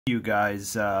You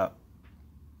guys how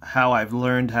I've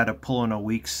learned how to pull in a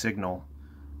weak signal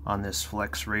on this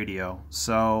Flex radio.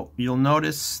 So you'll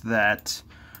notice that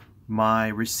my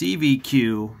receive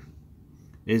EQ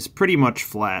is pretty much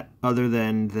flat other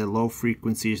than the low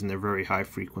frequencies and the very high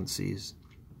frequencies.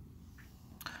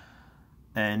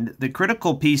 And the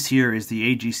critical piece here is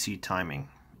the AGC timing.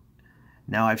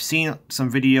 Now I've seen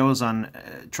some videos on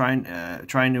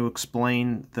trying to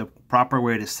explain the proper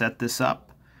way to set this up.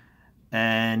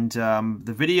 And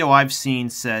the video I've seen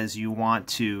says you want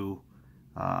to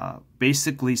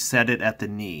basically set it at the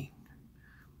knee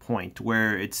point,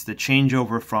 where it's the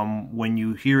changeover from when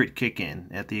you hear it kick in,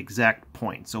 at the exact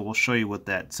point. So we'll show you what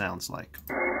that sounds like.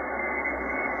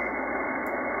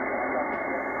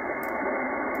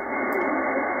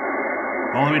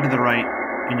 All the way to the right,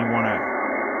 and you want to...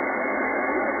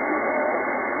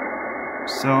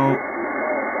 So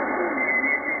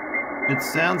it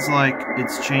sounds like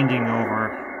it's changing over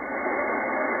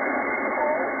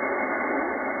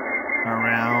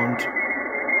around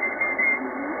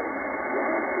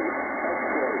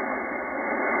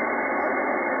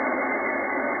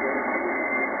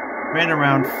right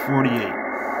around 48.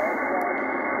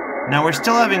 Now we're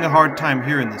still having a hard time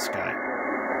hearing this guy.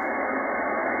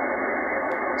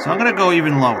 So I'm going to go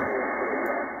even lower.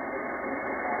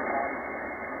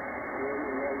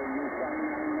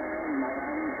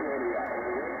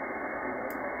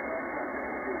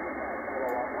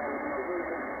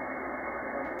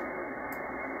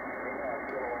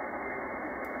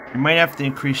 You might have to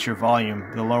increase your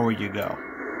volume the lower you go.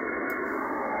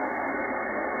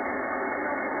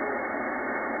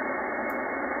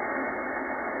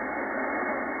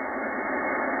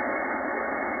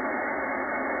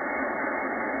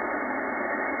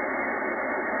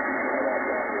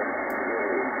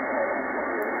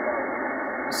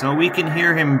 So we can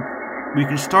hear him, we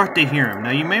can start to hear him.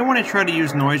 Now you may want to try to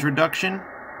use noise reduction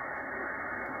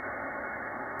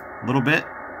a little bit.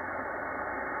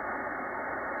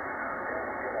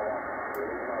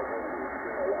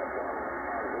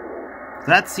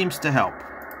 That seems to help.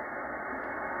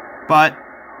 But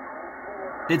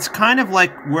it's kind of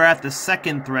like we're at the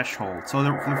second threshold. So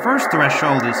the first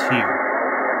threshold is here.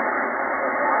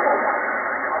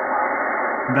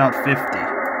 About 50.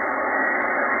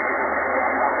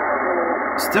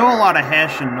 Still a lot of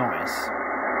hash and noise.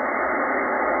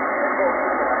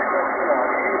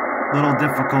 A little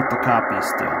difficult to copy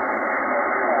still.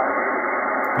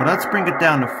 But let's bring it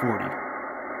down to 40.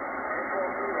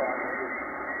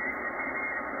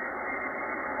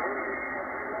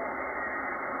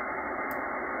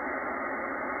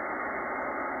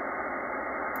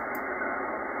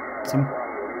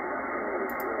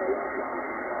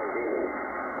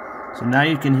 So now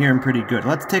you can hear him pretty good.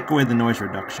 Let's take away the noise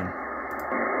reduction.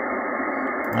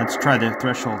 Let's try the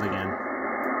threshold again.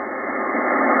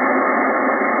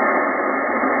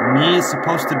 The knee is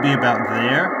supposed to be about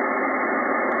there,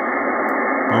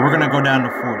 but we're going to go down to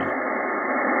 40.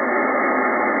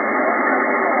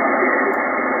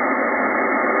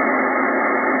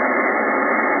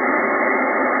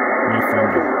 Wait for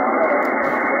him to...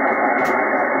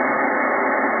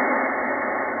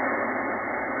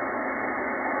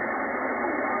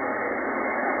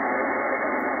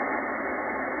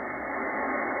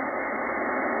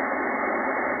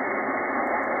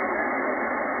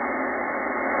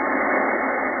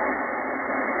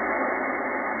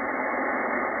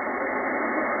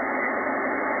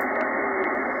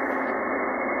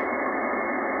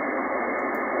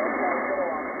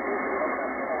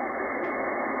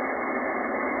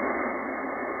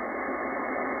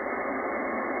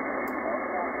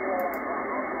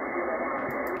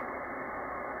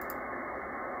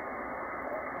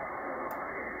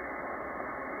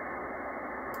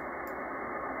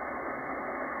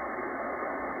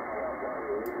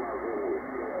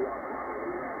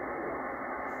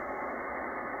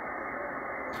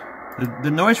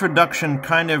 The noise reduction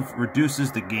kind of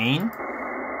reduces the gain.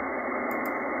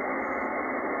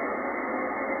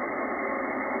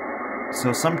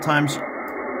 So sometimes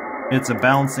it's a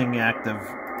balancing act of,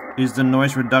 is the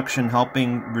noise reduction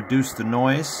helping reduce the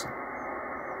noise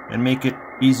and make it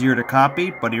easier to copy,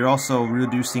 but you're also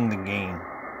reducing the gain.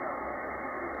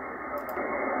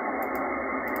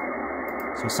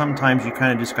 So sometimes you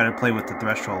kind of just got to play with the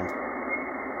threshold.